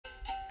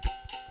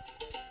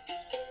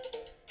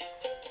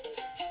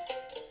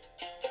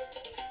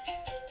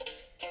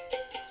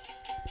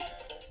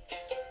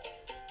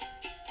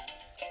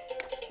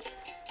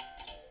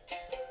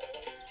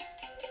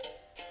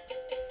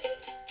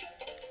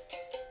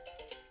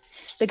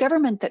The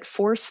government that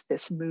forced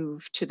this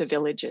move to the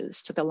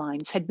villages, to the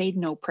lines, had made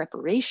no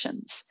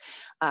preparations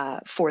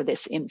for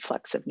this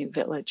influx of new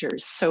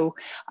villagers. So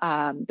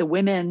the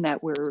women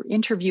that we're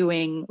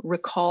interviewing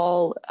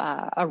recall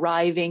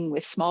arriving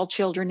with small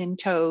children in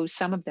tow,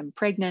 some of them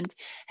pregnant,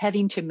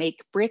 having to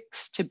make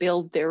bricks to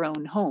build their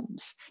own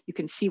homes. You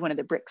can see one of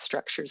the brick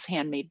structures,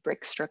 handmade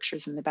brick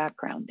structures in the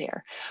background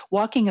there.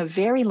 Walking a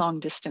very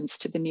long distance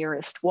to the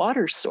nearest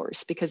water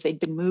source because they'd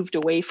been moved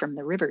away from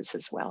the rivers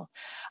as well.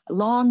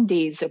 Long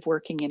days of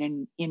working in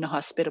an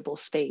inhospitable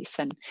space.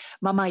 And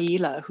Mama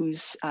Ila,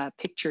 who's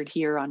pictured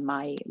here on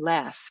my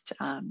left,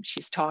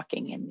 she's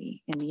talking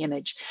in the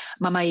image.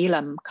 Mama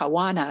Ila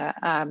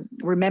Mkawana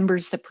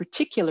remembers the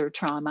particular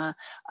trauma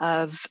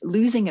of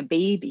losing a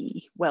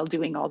baby while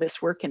doing all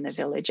this work in the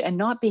village and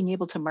not being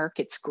able to mark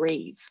its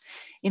grave.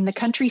 In the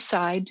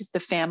countryside, the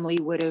family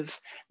would have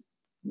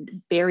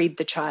buried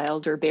the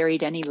child or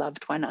buried any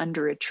loved one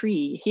under a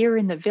tree. Here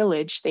in the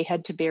village, they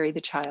had to bury the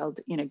child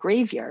in a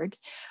graveyard.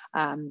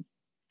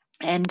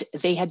 And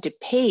they had to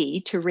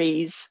pay to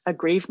raise a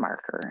grave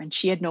marker, and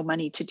she had no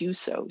money to do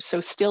so. So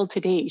still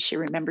today, she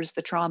remembers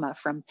the trauma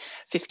from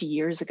 50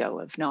 years ago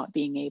of not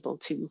being able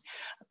to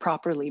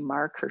properly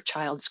mark her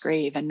child's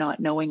grave and not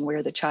knowing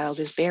where the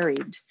child is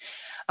buried.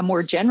 A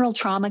more general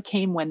trauma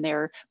came when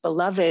their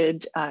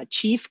beloved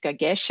chief,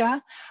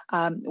 Gagesha,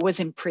 was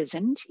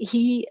imprisoned.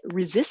 He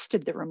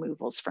resisted the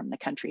removals from the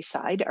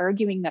countryside,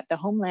 arguing that the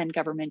homeland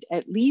government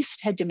at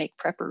least had to make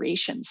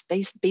preparations,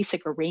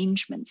 basic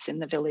arrangements in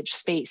the village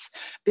space,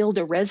 build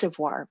a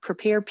reservoir,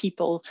 prepare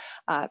people,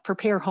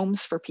 prepare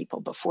homes for people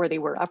before they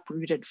were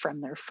uprooted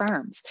from their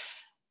farms.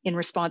 In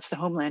response, the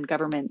homeland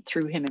government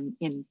threw him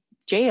in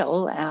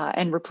jail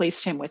and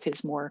replaced him with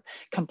his more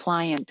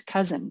compliant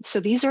cousin. So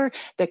these are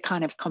the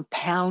kind of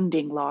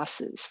compounding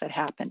losses that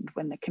happened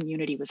when the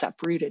community was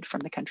uprooted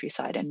from the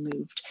countryside and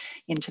moved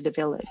into the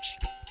village.